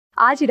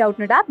आज ही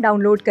Doubtnut app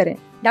download करें।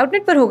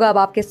 डाउटनट पर होगा अब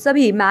आपके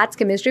सभी मैथ्स,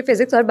 केमिस्ट्री,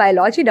 फिजिक्स और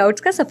बायोलॉजी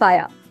डाउट्स का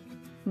सफाया।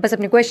 बस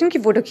अपने क्वेश्चन की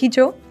फोटो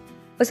खींचो,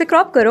 उसे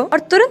क्रॉप करो और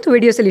तुरंत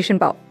वीडियो सोल्यूशन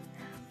पाओ।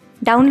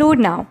 Download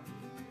now.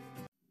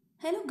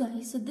 Hello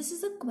guys, so this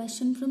is a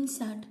question from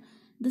SAT.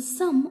 The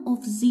sum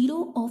of 0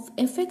 of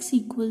fx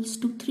equals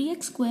to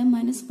 3x square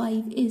minus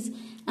 5 is,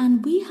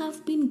 and we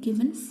have been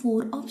given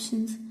 4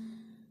 options.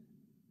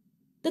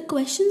 The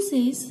question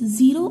says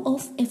 0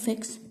 of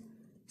fx.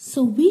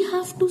 So we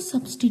have to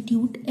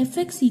substitute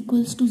fx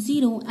equals to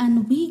 0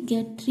 and we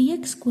get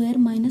 3x square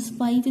minus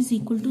 5 is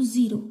equal to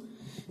 0.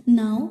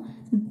 Now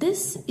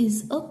this is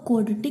a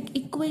quadratic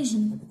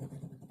equation.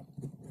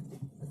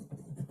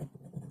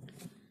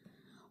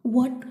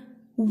 What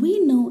we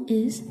know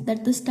is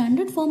that the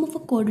standard form of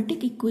a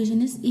quadratic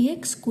equation is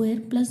ax square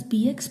plus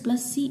bx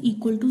plus c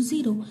equal to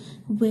 0,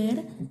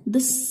 where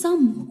the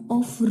sum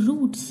of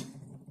roots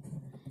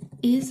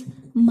is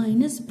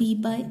minus b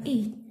by a.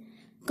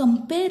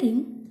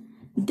 Comparing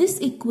this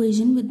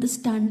equation with the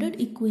standard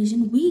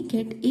equation, we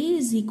get a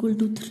is equal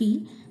to 3,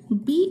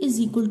 b is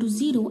equal to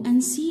 0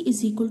 and c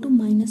is equal to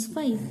minus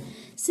 5.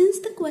 Since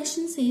the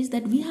question says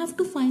that we have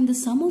to find the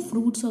sum of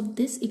roots of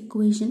this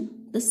equation,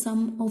 the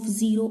sum of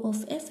 0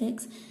 of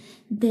fx,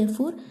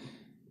 therefore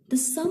the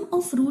sum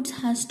of roots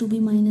has to be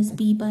minus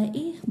b by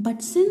a,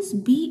 but since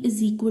b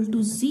is equal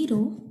to 0,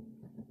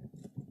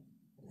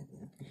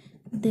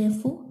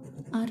 therefore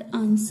our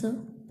answer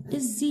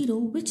is 0,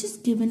 which is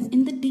given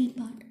in the D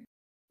part.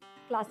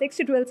 Class 6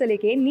 से 12 से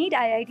लेके NEET,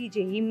 IIT,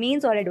 JEE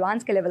mains और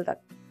advance के level तक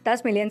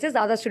 10 million से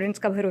ज्यादा students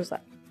का भरोसा।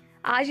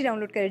 आज ही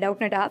डाउनलोड करें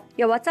डाउटनट ऐप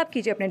या व्हाट्सएप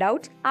कीजिए अपने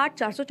डाउट्स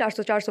 8400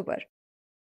 400 400 पर।